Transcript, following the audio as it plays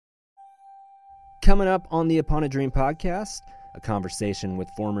Coming up on the Upon a Dream podcast, a conversation with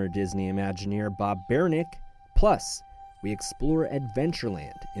former Disney Imagineer Bob Berenick. Plus, we explore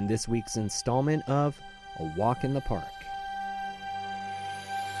Adventureland in this week's installment of A Walk in the Park.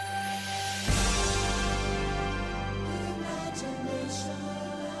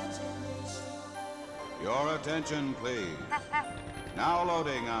 Your attention, please. Now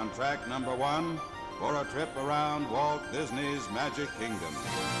loading on track number 1 for a trip around Walt Disney's Magic Kingdom.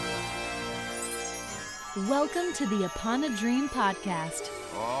 Welcome to the Upon a Dream podcast.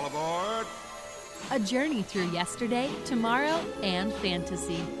 All aboard. A journey through yesterday, tomorrow, and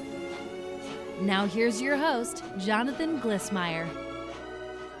fantasy. Now here's your host, Jonathan Glissmeyer.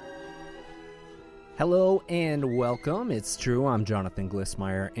 Hello and welcome. It's true, I'm Jonathan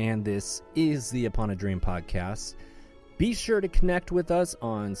Glissmeyer, and this is the Upon a Dream podcast. Be sure to connect with us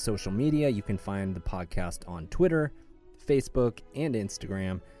on social media. You can find the podcast on Twitter, Facebook, and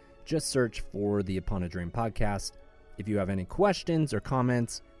Instagram. Just search for the Upon a Dream podcast. If you have any questions or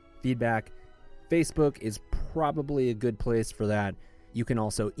comments, feedback, Facebook is probably a good place for that. You can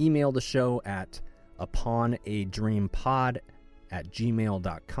also email the show at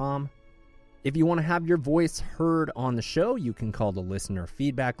uponadreampod@gmail.com. If you want to have your voice heard on the show, you can call the listener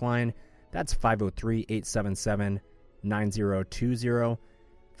feedback line. That's 503-877-9020,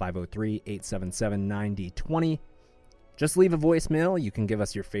 503-877-9020. Just leave a voicemail. You can give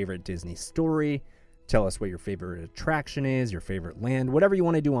us your favorite Disney story. Tell us what your favorite attraction is, your favorite land, whatever you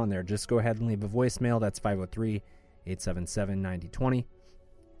want to do on there. Just go ahead and leave a voicemail. That's 503-877-9020.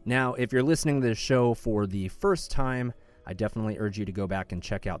 Now, if you're listening to this show for the first time, I definitely urge you to go back and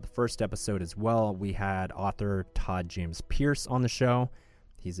check out the first episode as well. We had author Todd James Pierce on the show.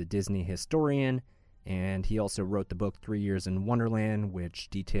 He's a Disney historian, and he also wrote the book 3 Years in Wonderland, which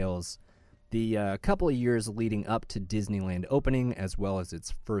details the couple of years leading up to Disneyland opening, as well as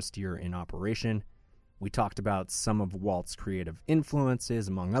its first year in operation. We talked about some of Walt's creative influences,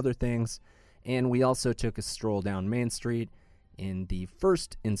 among other things, and we also took a stroll down Main Street in the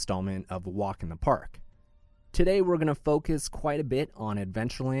first installment of A Walk in the Park. Today we're going to focus quite a bit on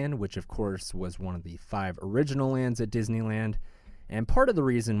Adventureland, which of course was one of the 5 original lands at Disneyland, and part of the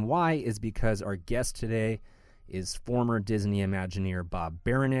reason why is because our guest today is former Disney Imagineer Bob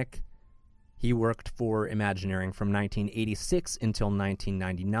Berenick. He worked for Imagineering from 1986 until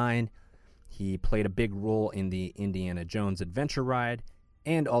 1999. He played a big role in the Indiana Jones Adventure Ride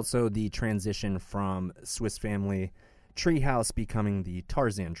and also the transition from Swiss Family Treehouse becoming the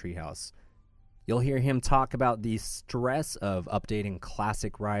Tarzan Treehouse. You'll hear him talk about the stress of updating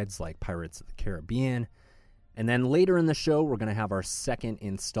classic rides like Pirates of the Caribbean. And then later in the show, we're going to have our second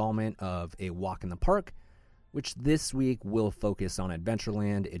installment of A Walk in the Park, which this week will focus on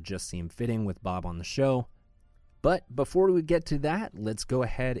Adventureland. It just seemed fitting with Bob on the show. But before we get to that, let's go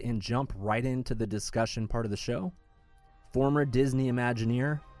ahead and jump right into the discussion part of the show. Former Disney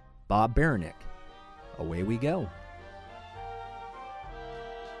Imagineer, Bob Berenick. Away we go.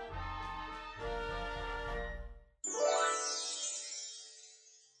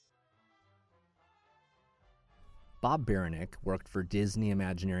 Bob Berenick worked for Disney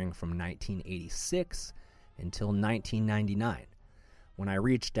Imagineering from 1986 until 1999. When I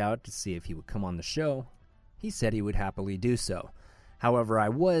reached out to see if he would come on the show, he said he would happily do so. However, I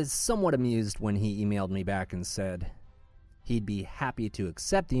was somewhat amused when he emailed me back and said he'd be happy to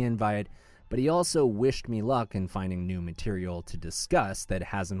accept the invite, but he also wished me luck in finding new material to discuss that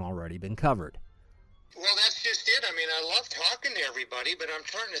hasn't already been covered. Well, that's just it. I mean, I love talking to everybody, but I'm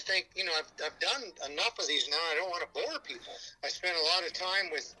starting to think, I've done enough of these now. I don't want to bore people. I spent a lot of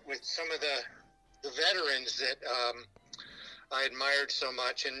time with some of the veterans that I admired so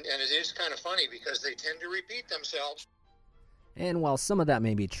much, and it is kind of funny because they tend to repeat themselves. And while some of that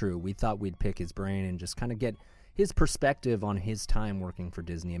may be true, we thought we'd pick his brain and just kind of get his perspective on his time working for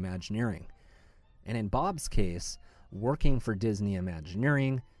Disney Imagineering. And in Bob's case, working for Disney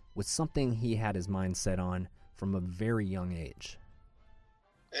Imagineering was something he had his mind set on from a very young age.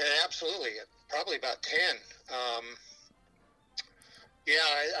 Absolutely. Probably about 10.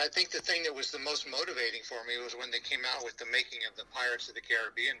 I think the thing that was the most motivating for me was when they came out with the making of the Pirates of the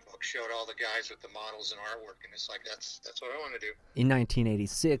Caribbean book, showed all the guys with the models and artwork, and it's like, that's what I want to do. In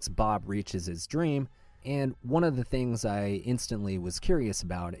 1986, Bob reaches his dream, and one of the things I instantly was curious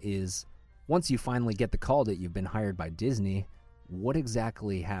about is, once you finally get the call that you've been hired by Disney, what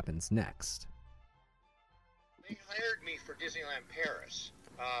exactly happens next? They hired me for Disneyland Paris.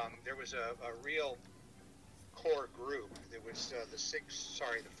 There was a real core group. There was the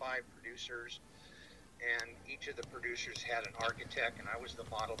 5 producers, and each of the producers had an architect, and I was the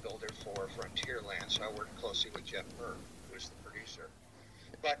model builder for Frontierland, so I worked closely with Jeff Burke, who was the producer.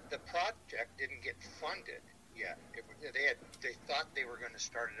 but the project didn't get funded yet. They thought they were going to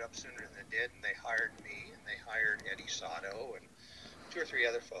start it up sooner than they did, and they hired me, and they hired Eddie Sato and 2 or 3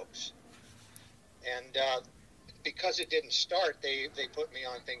 other folks. And because it didn't start, they put me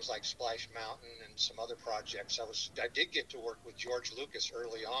on things like Splash Mountain and some other projects. I did get to work with George Lucas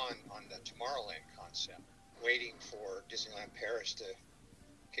early on the Tomorrowland concept, waiting for Disneyland Paris to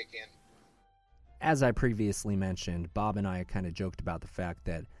kick in. As I previously mentioned, Bob and I kind of joked about the fact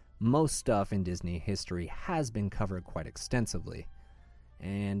that most stuff in Disney history has been covered quite extensively.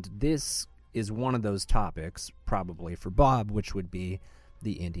 And this is one of those topics, probably for Bob, which would be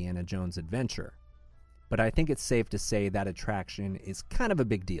the Indiana Jones adventure. But I think it's safe to say that attraction is kind of a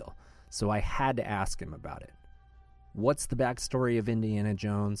big deal, so I had to ask him about it. What's the backstory of Indiana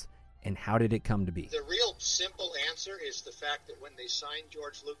Jones, and how did it come to be? The real simple answer is the fact that when they signed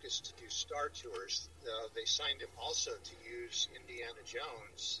George Lucas to do Star Tours, they signed him also to use Indiana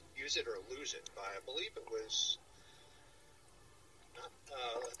Jones, Use It or Lose It, by, I believe it was,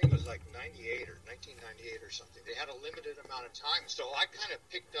 I think it was like 98 or 1998 or something. They had a limited amount of time, so I kind of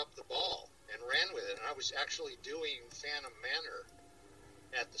picked up the ball and ran with it, and I was actually doing Phantom Manor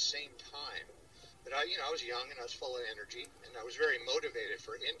at the same time. But I was young and I was full of energy, and I was very motivated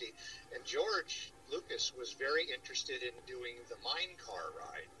for Indy. And George Lucas was very interested in doing the mine car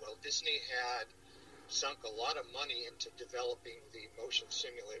ride. Well, Disney had sunk a lot of money into developing the motion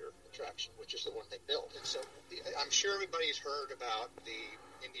simulator attraction, which is the one they built. And so I'm sure everybody's heard about the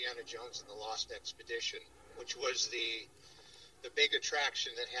Indiana Jones and the Lost Expedition, which was the big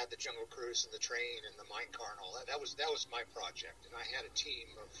attraction that had the Jungle Cruise and the train and the mine car and all that. That was my project, and I had a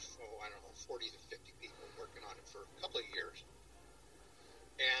team of 40 to 50 people working on it for a couple of years.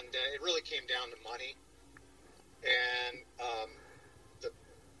 And it really came down to money. And the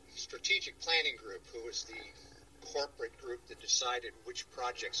strategic planning group, who was the corporate group that decided which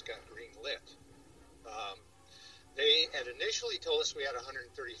projects got green-lit, they had initially told us we had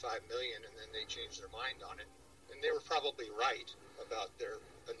 $135 million, and then they changed their mind on it. And they were probably right about their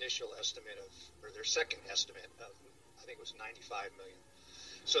initial estimate or their second estimate of, I think it was $95 million.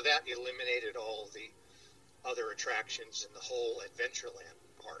 So that eliminated all the other attractions and the whole Adventureland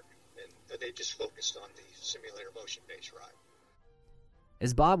part. And they just focused on the simulator motion-based ride.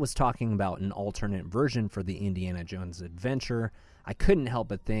 As Bob was talking about an alternate version for the Indiana Jones adventure, I couldn't help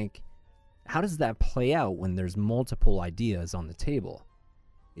but think, how does that play out when there's multiple ideas on the table?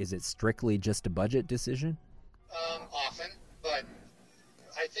 Is it strictly just a budget decision? Often, but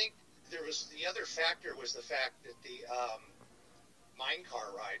I think the other factor was the fact that the mine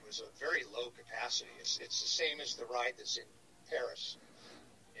car ride was a very low capacity. It's the same as the ride that's in Paris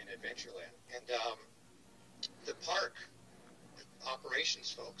in Adventureland. And the park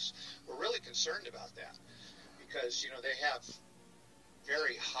operations folks were really concerned about that because, they have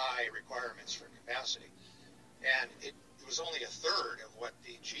very high requirements for capacity. And it was only a third of what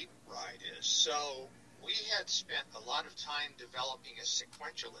the Jeep ride is. So we had spent a lot of time developing a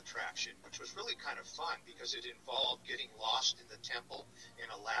sequential attraction, which was really kind of fun because it involved getting lost in the temple in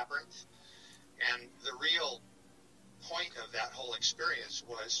a labyrinth. And the real point of that whole experience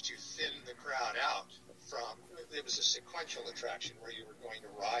was to thin the crowd out it was a sequential attraction where you were going to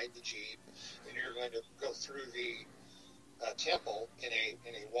ride the Jeep and you were going to go through the temple in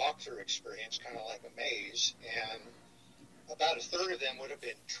a walkthrough experience, kind of like a maze. And about a third of them would have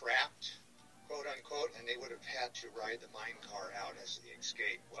been trapped, quote unquote, and they would have had to ride the mine car out as the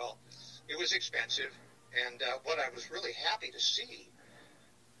escape. Well, it was expensive, and what I was really happy to see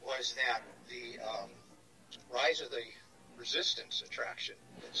was that the Rise of the Resistance attraction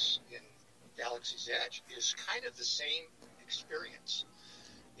that's in Galaxy's Edge is kind of the same experience.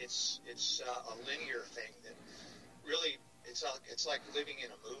 It's a linear thing that really it's like living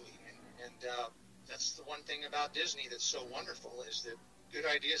in a movie, and that's the one thing about Disney that's so wonderful is that good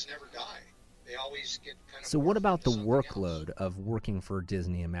ideas never die. They always get kind of. So what about the workload of working for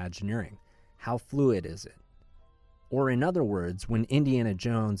Disney Imagineering? How fluid is it? Or in other words, when Indiana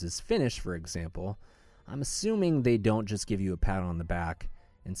Jones is finished, for example, I'm assuming they don't just give you a pat on the back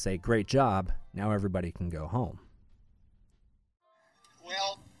and say, great job, now everybody can go home.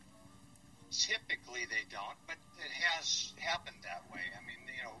 Well, typically they don't, but it has happened that way. I mean,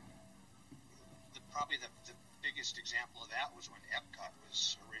 probably the biggest example of that was when Epcot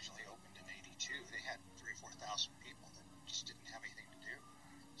was originally opened in '82. They had 3,000 or 4,000 people that just didn't have anything to do,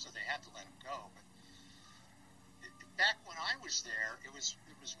 so they had to let them go. But back when I was there, it was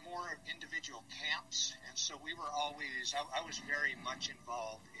more individual camps, and so we were always. I was very much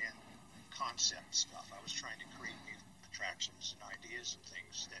involved in concept stuff. I was trying to create new attractions and ideas and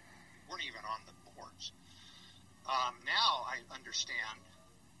things that weren't even on the boards. Now I understand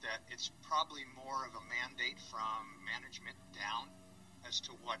that it's probably more of a mandate from management down as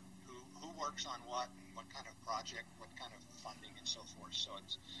to who works on what and what kind of project, what kind of funding and so forth. So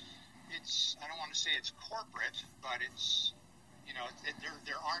it's I don't want to say it's corporate, but it's,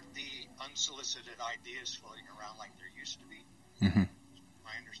 there aren't the unsolicited ideas floating around like there used to be. Mm-hmm.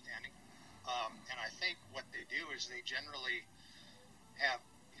 My understanding. And I think what they do is they generally have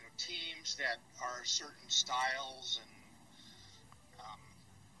teams that are certain styles, and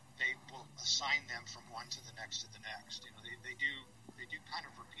they will assign them from one to the next to the next. They do kind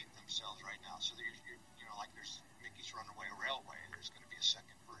of repeat themselves right now. So you're like there's Mickey's Runaway Railway. There's going to be a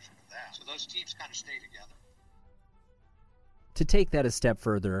second version of that. So those teams kind of stay together. To take that a step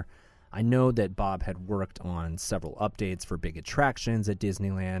further, I know that Bob had worked on several updates for big attractions at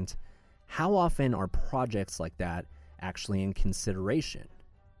Disneyland. How often are projects like that actually in consideration?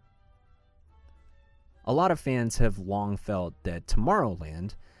 A lot of fans have long felt that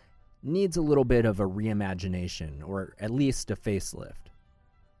Tomorrowland needs a little bit of a reimagination, or at least a facelift.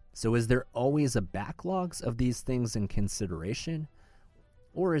 So is there always a backlog of these things in consideration?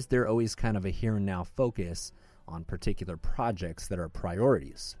 Or is there always kind of a here and now focus on particular projects that are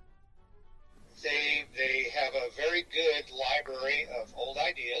priorities? They have a very good library of old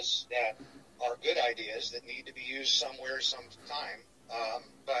ideas that are good ideas that need to be used somewhere, sometime.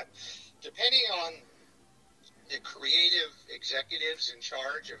 But depending on the creative executives in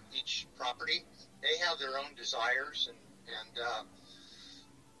charge of each property, they have their own desires, and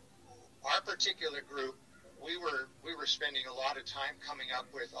our particular group, we were spending a lot of time coming up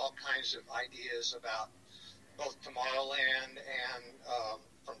with all kinds of ideas about both Tomorrowland and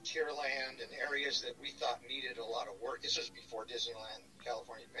Frontierland, and areas that we thought needed a lot of work. This was before Disneyland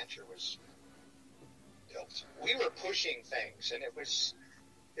California Adventure was built. We were pushing things, and it was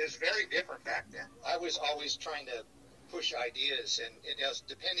very different back then. I was always trying to push ideas, and it was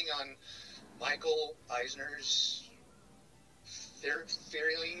depending on Michael Eisner's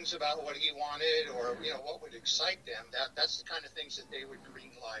feelings about what he wanted, or what would excite them. That's the kind of things that they would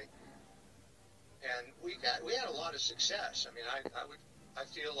green light, and we had a lot of success. I mean, I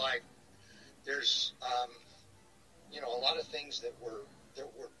feel like there's a lot of things that were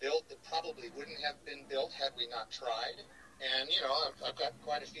built that probably wouldn't have been built had we not tried. And, I've got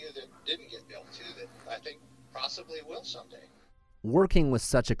quite a few that didn't get built, too, that I think possibly will someday. Working with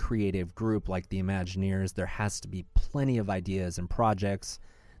such a creative group like the Imagineers, there has to be plenty of ideas and projects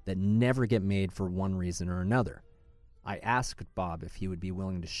that never get made for one reason or another. I asked Bob if he would be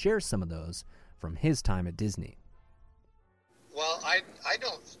willing to share some of those from his time at Disney. Well, I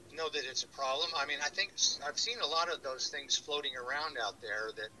don't know that it's a problem. I mean, I think I've seen a lot of those things floating around out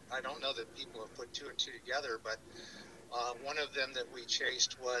there that I don't know that people have put two and two together, but one of them that we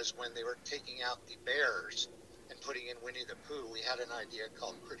chased was when they were taking out the bears and putting in Winnie the Pooh. We had an idea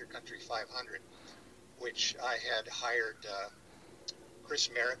called Critter Country 500, which I had hired Chris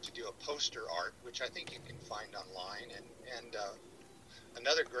Merritt to do a poster art, which I think you can find online, and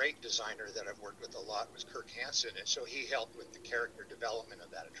another great designer that I've worked with a lot was Kirk Hansen, and so he helped with the character development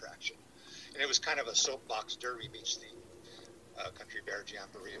of that attraction. And it was kind of a soapbox derby meets the Country Bear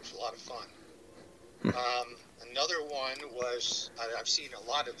Jamboree. It was a lot of fun. Another one was, I've seen a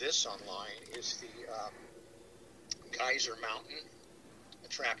lot of this online, is the Geyser Mountain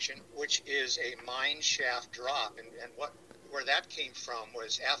attraction, which is a mine shaft drop. And where that came from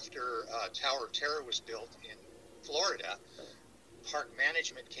was after Tower of Terror was built in Florida, park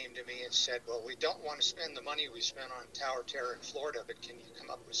management came to me and said, well, we don't want to spend the money we spent on Tower of Terror in Florida, but can you come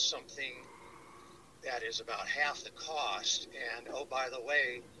up with something that is about half the cost? And, oh, by the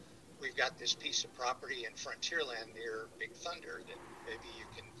way, we've got this piece of property in Frontierland near Big Thunder that maybe you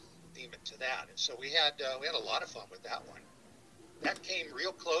can theme it to that. And so we had a lot of fun with that one. That came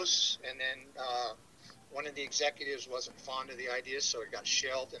real close, and then one of the executives wasn't fond of the idea, so it got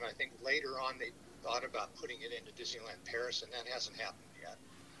shelved, and I think later on they thought about putting it into Disneyland Paris, and that hasn't happened yet.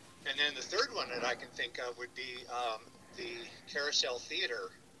 And then the third one that I can think of would be the Carousel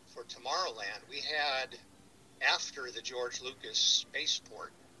Theater for Tomorrowland. We had, after the George Lucas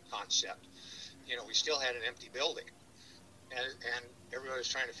spaceport concept, we still had an empty building, and everybody was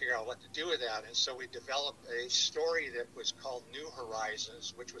trying to figure out what to do with that. And so we developed a story that was called New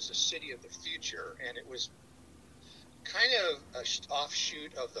Horizons, which was a city of the future, and it was kind of an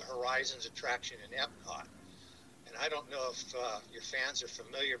offshoot of the Horizons attraction in Epcot. And I don't know if your fans are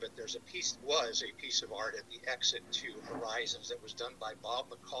familiar, but there was a piece of art at the exit to Horizons that was done by Bob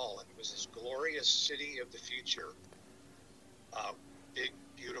McCall, and it was this glorious city of the future, big,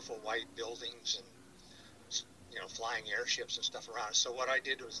 beautiful white buildings and flying airships and stuff around it. So what I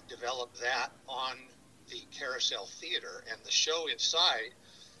did was develop that on the Carousel Theater, and the show inside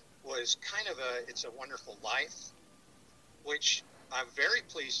was kind of It's a Wonderful Life, which I'm very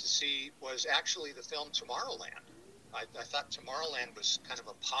pleased to see was actually the film Tomorrowland. I thought Tomorrowland was kind of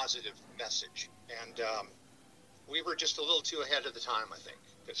a positive message, and we were just a little too ahead of the time, I think,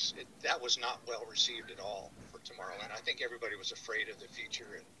 because that was not well received at all for Tomorrowland. I think everybody was afraid of the future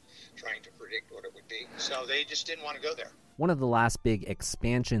and trying to predict what it would be, so they just didn't want to go there. One of the last big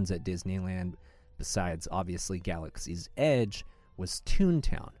expansions at Disneyland, besides obviously Galaxy's Edge, was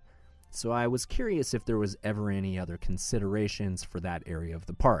Toontown. So I was curious if there was ever any other considerations for that area of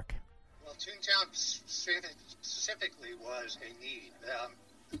the park. Well, Toontown specifically was a need.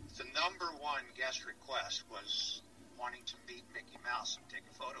 The number one guest request was wanting to meet Mickey Mouse and take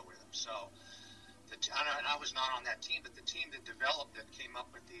a photo with him. So I was not on that team, but the team that developed it came up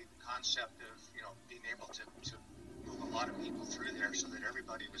with the concept of, being able to move a lot of people through there so that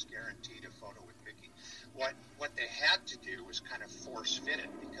everybody was guaranteed a photo with Mickey. What they had to do was kind of force fit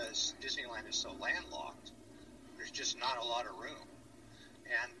it, because Disneyland is so landlocked. There's just not a lot of room.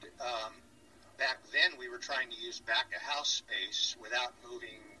 And back then we were trying to use back-of-house space without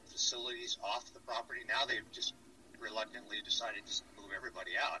moving facilities off the property. Now they've just reluctantly decided to move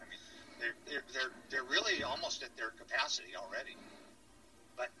everybody out. I mean, they're really almost at their capacity already.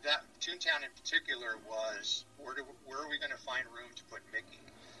 But that Toontown in particular was, where are we going to find room to put Mickey?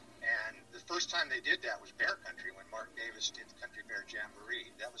 And the first time they did that was Bear Country, when Mark Davis did the Country Bear Jamboree.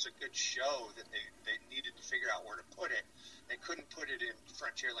 That was a good show that they needed to figure out where to put it. They couldn't put it in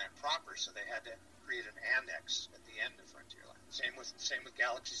Frontierland proper, so they had to create an annex at the end of Frontierland. Same with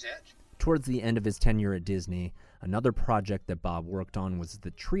Galaxy's Edge. Towards the end of his tenure at Disney, another project that Bob worked on was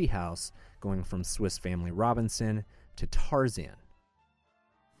the Treehouse, going from Swiss Family Robinson to Tarzan.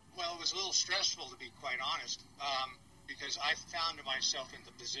 Well, it was a little stressful, to be quite honest, because I found myself in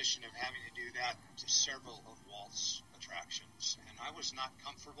the position of having to do that to several of Walt's attractions, and I was not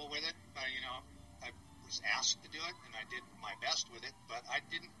comfortable with it. I was asked to do it, and I did my best with it, but I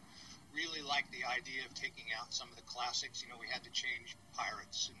didn't really like the idea of taking out some of the classics. We had to change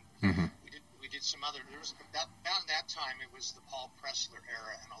Pirates, and we did some other. There was about that time it was the Paul Pressler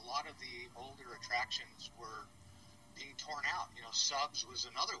era, and a lot of the older attractions were being torn out. Subs was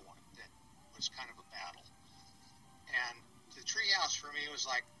another one that was kind of a battle. And the Treehouse for me was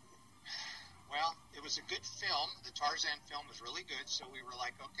like, well, it was a good film. The Tarzan film was really good, so we were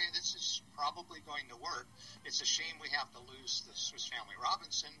like, okay, this is probably going to work. It's a shame we have to lose the Swiss Family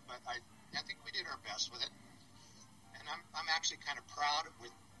Robinson, but I think we did our best with it. And I'm actually kind of proud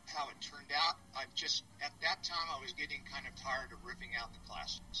with how it turned out. At that time, I was getting kind of tired of ripping out the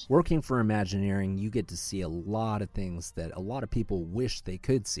classics. Working for Imagineering, you get to see a lot of things that a lot of people wish they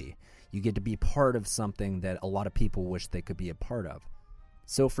could see. You get to be part of something that a lot of people wish they could be a part of.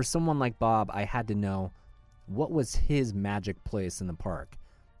 So for someone like Bob, I had to know, what was his magic place in the park?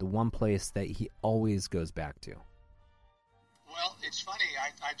 The one place that he always goes back to? Well, it's funny.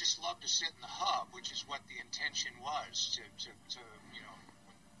 I just love to sit in the hub, which is what the intention was to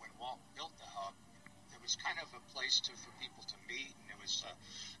when Walt built the hub. It was kind of a place for people to meet, and it was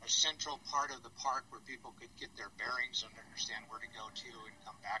a central part of the park where people could get their bearings and understand where to go to and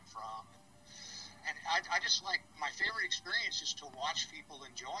come back from. And I just like, my favorite experience is to watch people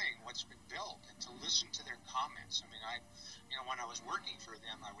enjoying what's been built and to listen to their comments. I mean, when I was working for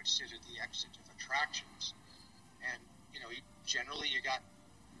them, I would sit at the exit of attractions, and generally you got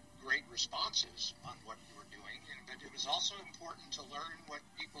great responses on what you were doing, but it was also important to learn what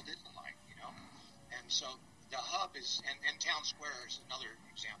people didn't like, And so the hub and Town Square is another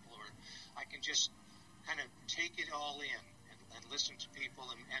example where I can just kind of take it all in and listen to people.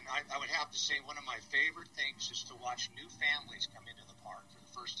 And I would have to say one of my favorite things is to watch new families come into the park for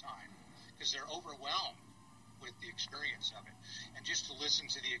the first time, because they're overwhelmed with the experience of it. And just to listen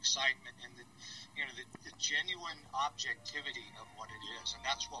to the excitement and the genuine objectivity of what it is. And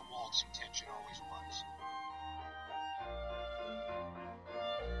that's what Walt's intention always was.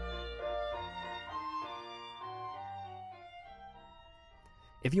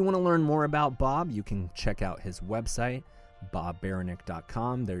 If you want to learn more about Bob, you can check out his website,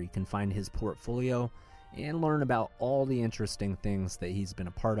 bobbaranek.com. There you can find his portfolio and learn about all the interesting things that he's been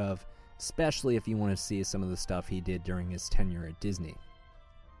a part of, especially if you want to see some of the stuff he did during his tenure at Disney.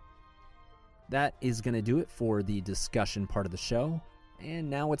 That is going to do it for the discussion part of the show. And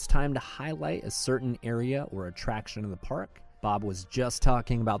now it's time to highlight a certain area or attraction of the park. Bob was just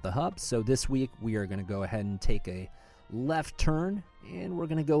talking about the hub, so this week we are going to go ahead and take a left turn, and we're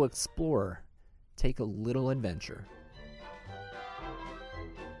going to go explore, take a little adventure.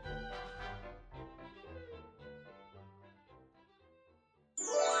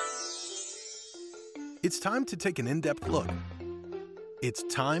 It's time to take an in-depth look It's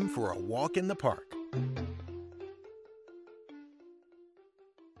time for a walk in the park.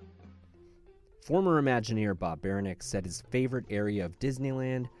 Former Imagineer Bob Baranick said his favorite area of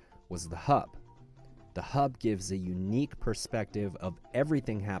Disneyland was the hub. The hub gives a unique perspective of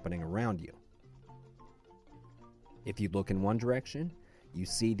everything happening around you. If you look in one direction, you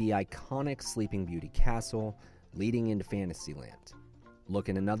see the iconic Sleeping Beauty Castle leading into Fantasyland. Look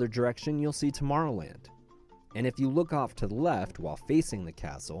in another direction, you'll see Tomorrowland. And if you look off to the left while facing the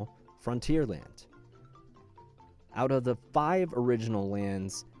castle, Frontierland. Out of the 5 original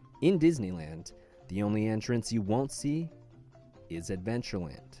lands in Disneyland, the only entrance you won't see is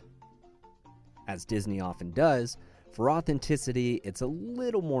Adventureland. As Disney often does, for authenticity, it's a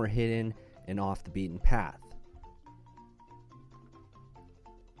little more hidden and off the beaten path.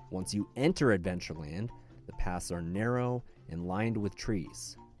 Once you enter Adventureland, the paths are narrow and lined with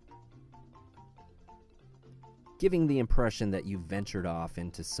trees, giving the impression that you've ventured off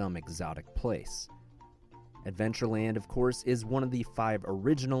into some exotic place. Adventureland, of course, is one of the 5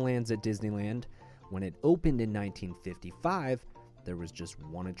 original lands at Disneyland. When it opened in 1955, there was just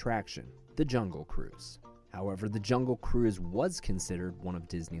one attraction, the Jungle Cruise. However, the Jungle Cruise was considered one of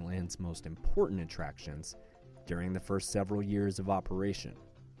Disneyland's most important attractions during the first several years of operation.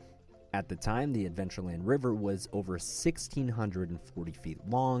 At the time, the Adventureland River was over 1,640 feet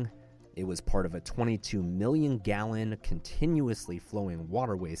long. It was part of a 22 million gallon continuously flowing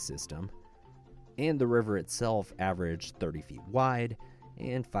waterway system, and the river itself averaged 30 feet wide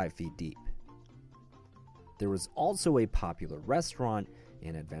and 5 feet deep. There was also a popular restaurant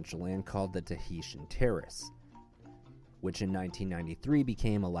in Adventureland called the Tahitian Terrace, which in 1993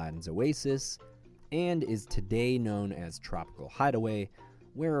 became Aladdin's Oasis and is today known as Tropical Hideaway,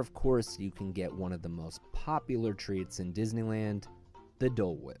 where of course you can get one of the most popular treats in Disneyland, the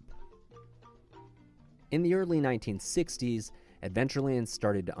Dole Whip. In the early 1960s, Adventureland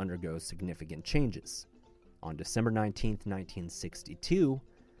started to undergo significant changes. On December 19, 1962,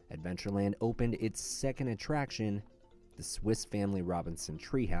 Adventureland opened its second attraction, the Swiss Family Robinson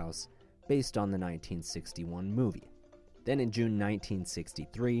Treehouse, based on the 1961 movie. Then in June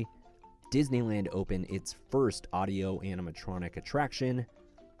 1963, Disneyland opened its first audio animatronic attraction,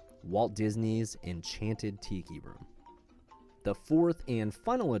 Walt Disney's Enchanted Tiki Room. The fourth and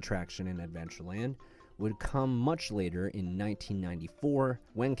final attraction in Adventureland would come much later in 1994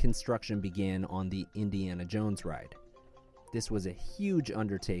 when construction began on the Indiana Jones ride. This was a huge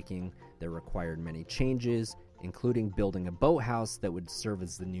undertaking that required many changes, including building a boathouse that would serve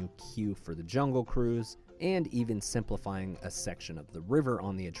as the new queue for the Jungle Cruise, and even simplifying a section of the river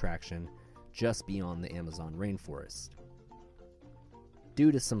on the attraction just beyond the Amazon rainforest.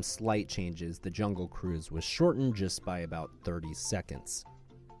 Due to some slight changes, the Jungle Cruise was shortened just by about 30 seconds.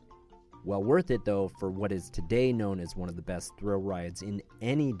 Well worth it though for what is today known as one of the best thrill rides in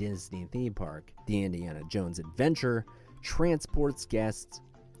any Disney theme park. The Indiana Jones Adventure transports guests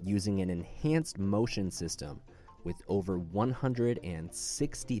using an enhanced motion system with over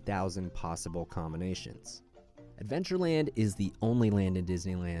 160,000 possible combinations. Adventureland is the only land in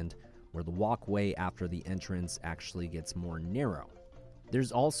Disneyland where the walkway after the entrance actually gets more narrow.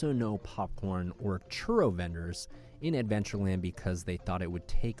 There's also no popcorn or churro vendors in Adventureland because they thought it would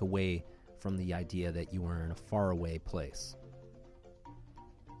take away from the idea that you were in a faraway place.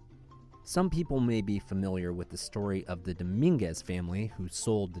 Some people may be familiar with the story of the Dominguez family who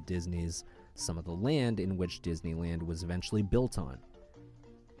sold the Disneys some of the land in which Disneyland was eventually built on.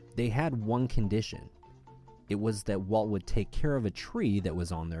 They had one condition. It was that Walt would take care of a tree that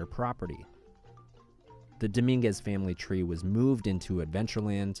was on their property. The Dominguez family tree was moved into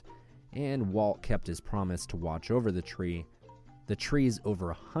Adventureland, and Walt kept his promise to watch over the tree. The tree's over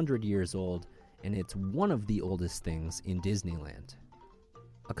 100 years old, and it's one of the oldest things in Disneyland.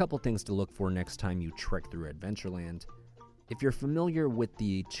 A couple things to look for next time you trek through Adventureland. If you're familiar with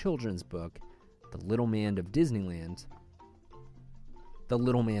the children's book, The Little Man of Disneyland, the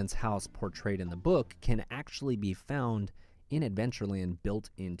little man's house portrayed in the book can actually be found in Adventureland built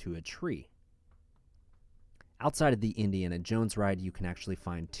into a tree. Outside of the Indiana Jones ride, you can actually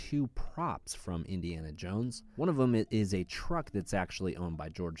find 2 props from Indiana Jones. One of them is a truck that's actually owned by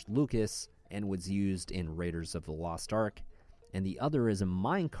George Lucas and was used in Raiders of the Lost Ark, and the other is a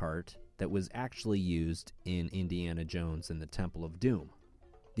minecart that was actually used in Indiana Jones and the Temple of Doom.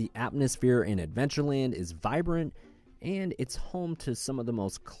 The atmosphere in Adventureland is vibrant, and it's home to some of the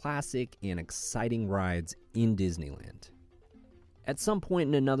most classic and exciting rides in Disneyland. At some point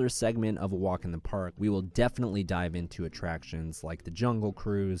in another segment of A Walk in the Park, we will definitely dive into attractions like the Jungle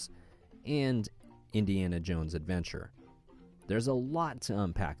Cruise and Indiana Jones Adventure. There's a lot to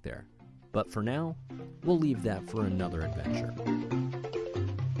unpack there. But for now, we'll leave that for another adventure.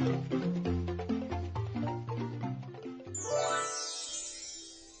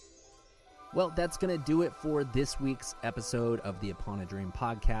 Well, that's going to do it for this week's episode of the Upon a Dream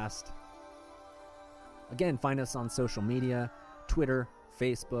podcast. Again, find us on social media, Twitter,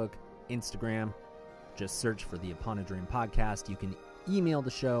 Facebook, Instagram. Just search for the Upon a Dream podcast. You can email the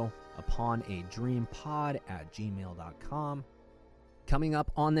show uponadreampod@gmail.com. Coming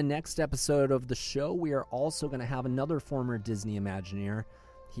up on the next episode of the show, we are also going to have another former Disney Imagineer.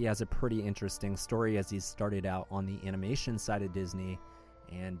 He has a pretty interesting story as he started out on the animation side of Disney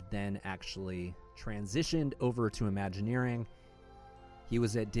and then actually transitioned over to Imagineering. He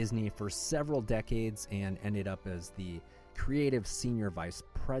was at Disney for several decades and ended up as the creative senior vice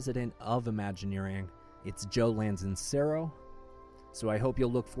president of Imagineering. It's Joe Lanzancero. So I hope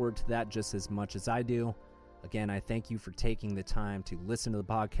you'll look forward to that just as much as I do. Again, I thank you for taking the time to listen to the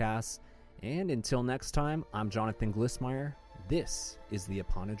podcast. And until next time, I'm Jonathan Glissmeyer. This is the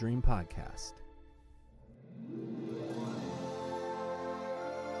Upon a Dream podcast.